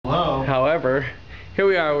However, here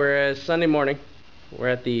we are. We're Sunday morning. We're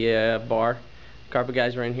at the bar. Carpet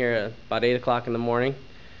guys were in here about 8 o'clock in the morning.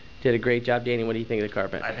 Did a great job. Danny, what do you think of the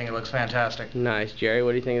carpet? I think it looks fantastic. Nice. Jerry,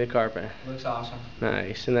 what do you think of the carpet? Looks awesome.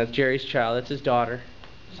 Nice. And that's Jerry's child. That's his daughter.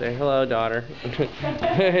 Say hello, daughter.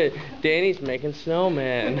 Danny's making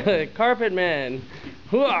snowman. Carpet man.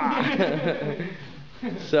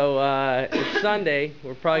 So it's Sunday.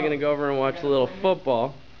 We're probably going to go over and watch a little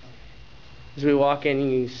football. As we walk in,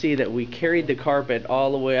 you can see that we carried the carpet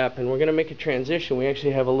all the way up, and we're going to make a transition. We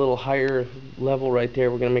actually have a little higher level right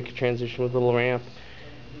there. We're going to make a transition with a little ramp.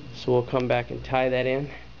 So we'll come back and tie that in.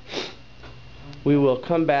 We will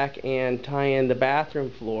come back and tie in the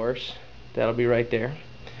bathroom floors. That'll be right there.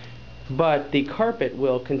 But the carpet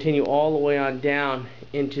will continue all the way on down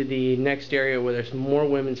into the next area where there's more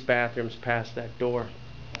women's bathrooms past that door.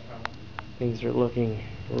 Things are looking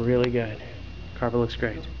really good. Carpet looks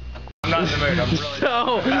great. I'm not in the mood.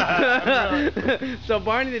 I'm really So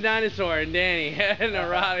Barney the dinosaur and Danny had an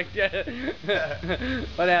erotic.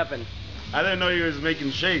 What happened? I didn't know you was making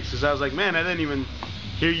shakes, because I was like, man, I didn't even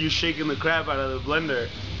hear you shaking the crap out of the blender.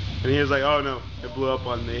 And he was like, oh no, it blew up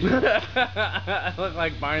on me. I look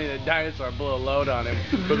like Barney the dinosaur blew a load on him.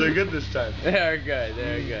 But they're good this time. They're good,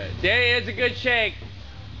 they're good. Danny, it's a good shake.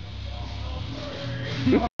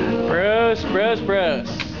 Bruce.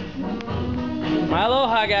 My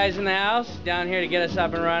aloha guys in the house, down here to get us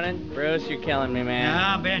up and running. Bruce, you're killing me, man.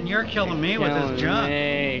 Yeah, Ben, you're killing me with this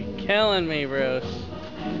junk. Killing me, Bruce.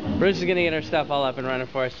 Bruce is gonna get our stuff all up and running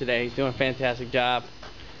for us today. He's doing a fantastic job.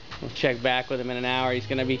 We'll check back with him in an hour. He's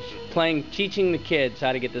gonna be teaching the kids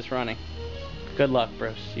how to get this running. Good luck,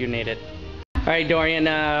 Bruce. You need it. All right, Dorian.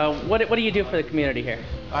 What do you do for the community here?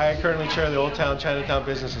 I currently chair the Old Town Chinatown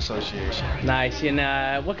Business Association. Nice.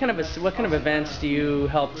 And what kind of events do you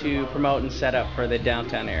help to promote and set up for the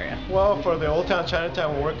downtown area? Well, for the Old Town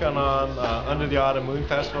Chinatown, we're working on Under the Autumn Moon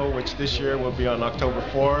Festival, which this year will be on October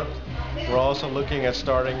 4th. We're also looking at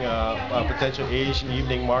starting a potential Asian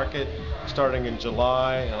evening market starting in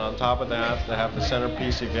July, and on top of that, they have the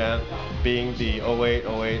centerpiece event being the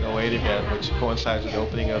 08-08-08 event, which coincides with the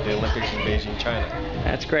opening of the Olympics in Beijing, China.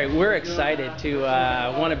 That's great. We're excited to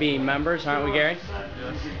want to be members, aren't we, Gary?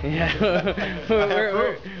 Yes.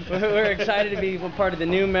 Yeah. we're excited to be part of the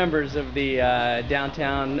new members of the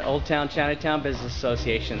Old Town Chinatown Business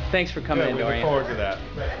Association. Thanks for coming in, Dorian. We look forward to that.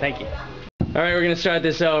 Thank you. All right, we're going to start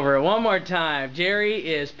this over one more time. Jerry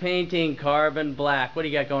is painting carbon black. What do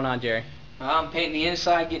you got going on, Jerry? I'm painting the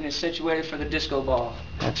inside, getting it situated for the disco ball.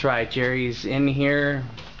 That's right. Jerry's in here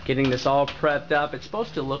getting this all prepped up. It's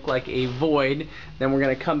supposed to look like a void. Then we're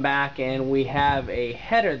going to come back and we have a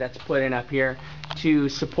header that's put in up here to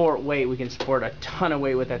support weight. We can support a ton of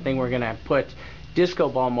weight with that thing. We're going to put disco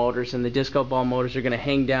ball motors, and the disco ball motors are going to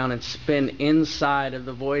hang down and spin inside of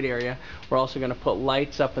the void area. We're also going to put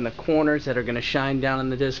lights up in the corners that are going to shine down on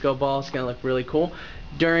the disco ball. It's going to look really cool.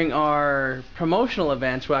 During our promotional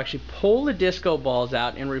events, we'll actually pull the disco balls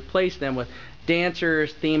out and replace them with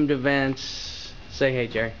dancers, themed events. Say hey,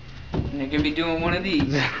 Jerry. And you're going to be doing one of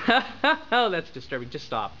these. Oh, that's disturbing. Just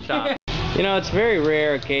stop. You know, it's a very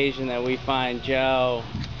rare occasion that we find Joe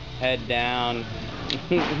head down.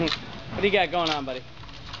 What do you got going on, buddy?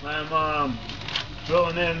 I'm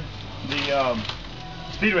drilling in the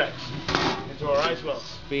speed racks into our ice wells.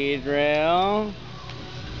 Speed rail.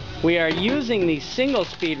 We are using the single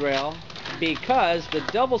speed rail because the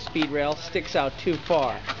double speed rail sticks out too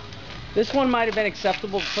far. This one might have been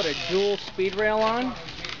acceptable to put a dual speed rail on,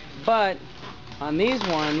 but on these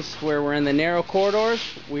ones where we're in the narrow corridors,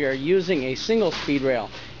 we are using a single speed rail.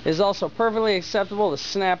 It is also perfectly acceptable to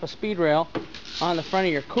snap a speed rail on the front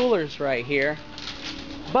of your coolers right here.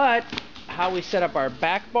 But how we set up our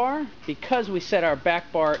back bar, because we set our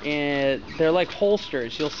back bar in, they're like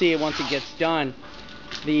holsters. You'll see it once it gets done.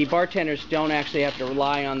 The bartenders don't actually have to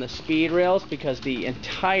rely on the speed rails because the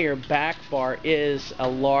entire back bar is a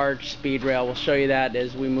large speed rail. We'll show you that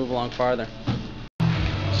as we move along farther.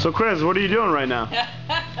 So Chris, what are you doing right now?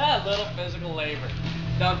 A little physical labor.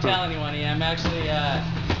 Don't tell anyone. I'm actually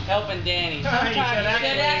helping Danny. Sometimes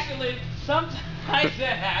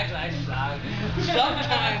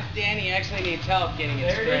Danny actually needs help getting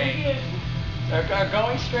it straight. Are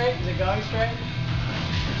going straight? Is it going straight?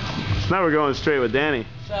 Now we're going straight with Danny.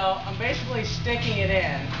 So I'm basically sticking it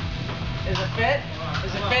in. Does it fit?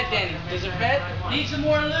 Does it fit, Danny? Does it fit? Need some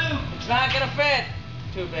more lube. It's not gonna fit.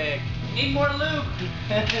 Too big. Need more lube.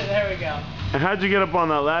 There we go. And how'd you get up on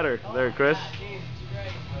that ladder there, Chris? Geez, it's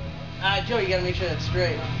great. Joe, you gotta make sure that's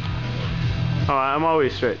straight. Oh, I'm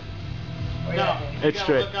always straight. No, it's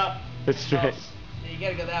straight. It's straight. You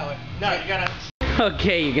gotta go that way. No, you gotta.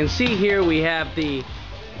 Okay, you can see here we have the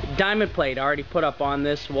diamond plate already put up on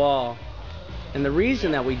this wall. And the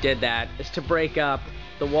reason that we did that is to break up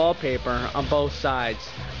the wallpaper on both sides.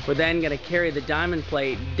 We're then going to carry the diamond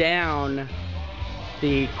plate down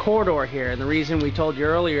the corridor here. And the reason we told you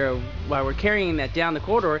earlier why we're carrying that down the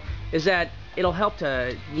corridor is that it'll help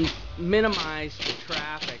to minimize the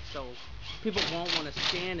traffic, so people won't want to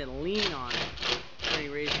stand and lean on it for any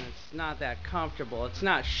reason. It's not that comfortable. It's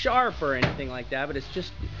not sharp or anything like that, but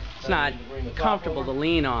it's not comfortable to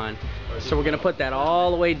lean on. So we're going to put that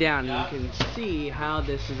all the way down, and you can see how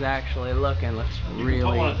this is actually looking. Looks really,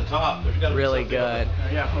 really good.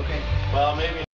 Yeah, okay. Well, maybe.